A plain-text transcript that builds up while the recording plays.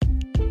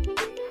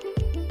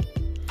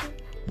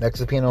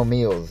Mexapino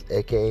Meals,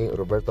 aka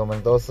Roberto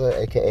Mendoza,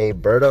 aka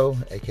Berto,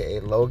 aka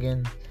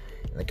Logan,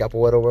 in the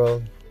Capoeira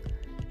world.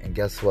 And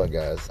guess what,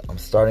 guys? I'm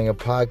starting a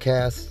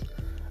podcast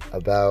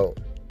about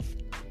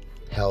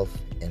health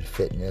and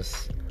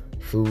fitness,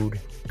 food,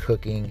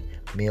 cooking,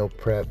 meal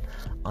prep,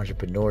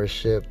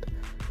 entrepreneurship,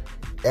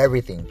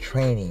 everything,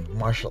 training,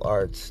 martial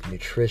arts,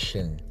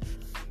 nutrition.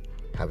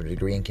 Have a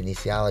degree in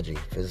kinesiology,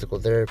 physical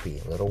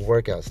therapy, little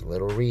workouts,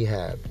 little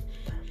rehab.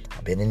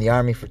 I've been in the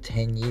Army for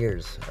 10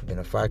 years. I've been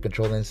a fire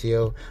control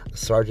NCO, a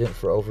sergeant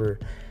for over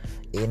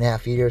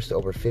 8.5 years to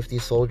over 50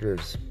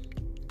 soldiers.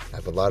 I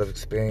have a lot of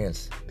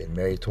experience. Been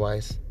married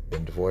twice,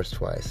 been divorced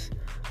twice.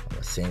 I'm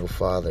a single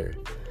father.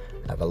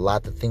 I have a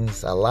lot of things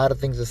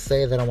to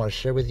say that I want to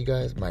share with you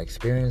guys. My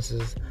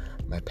experiences,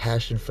 my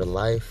passion for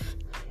life,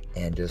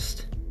 and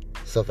just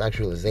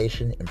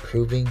self-actualization,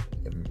 improving,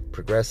 and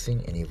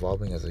progressing, and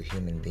evolving as a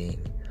human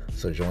being.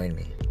 So join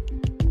me.